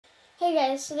Hey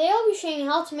guys, today I'll be showing you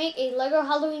how to make a Lego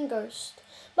Halloween ghost.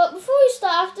 But before we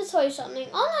start, I have to tell you something.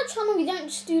 On our channel we don't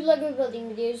just do Lego building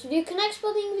videos, we do Connect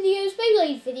building videos,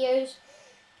 Beyblade videos.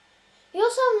 We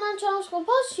also have 9 channels called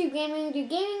Parsatube Gaming. We do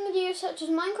gaming videos such as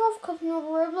Minecraft, Cooking over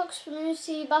Roblox,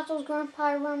 Bloons, Battles, Grand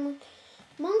Pie, Run,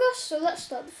 Among Us. So let's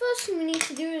start. The first thing we need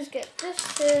to do is get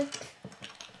this here.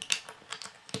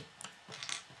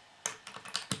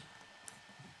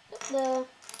 There.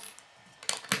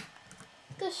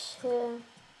 This here.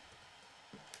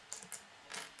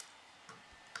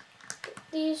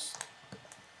 These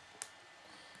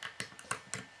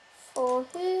 4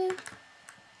 here,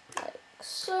 like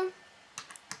so.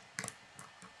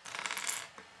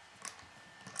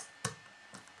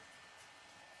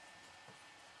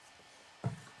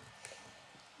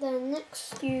 Then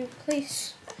next you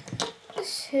place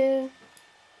this here.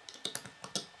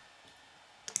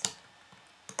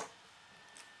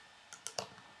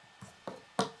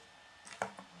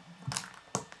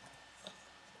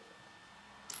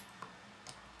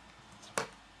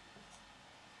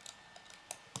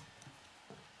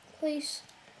 Place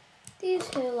these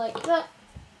here like that.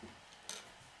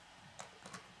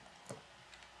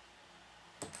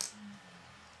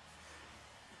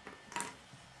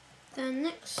 Then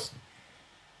next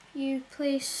you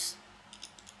place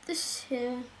this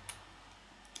here.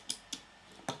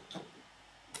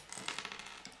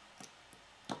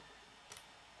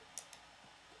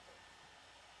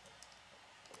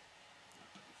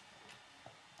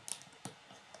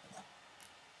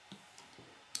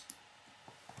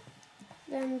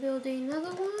 Then build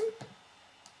another one.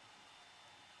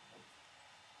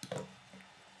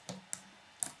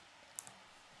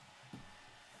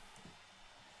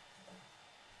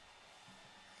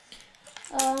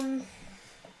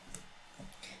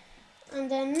 And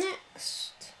then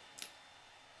next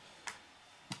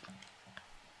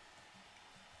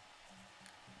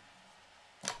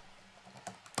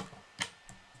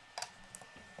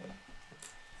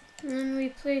and then we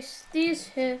place these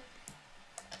here.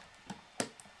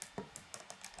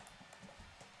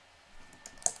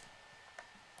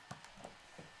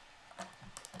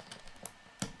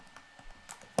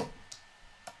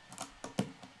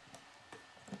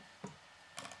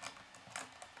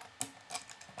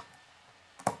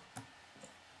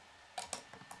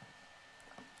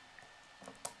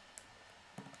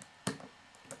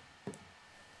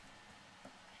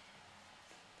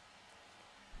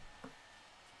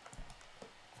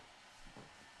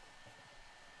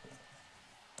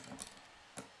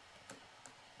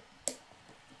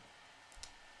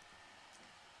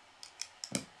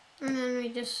 And then we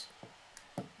just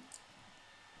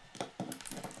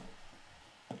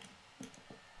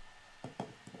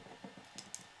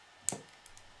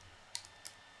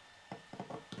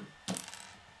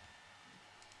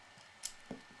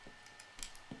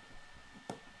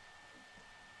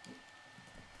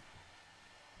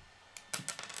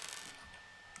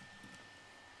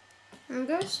and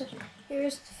go. So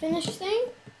here's the finished thing.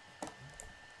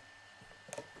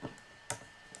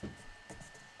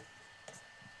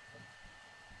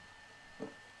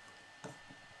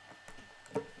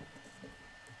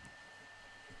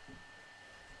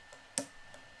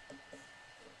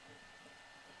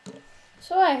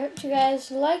 So I hope you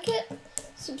guys like it.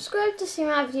 Subscribe to see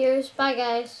my videos. Bye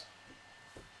guys.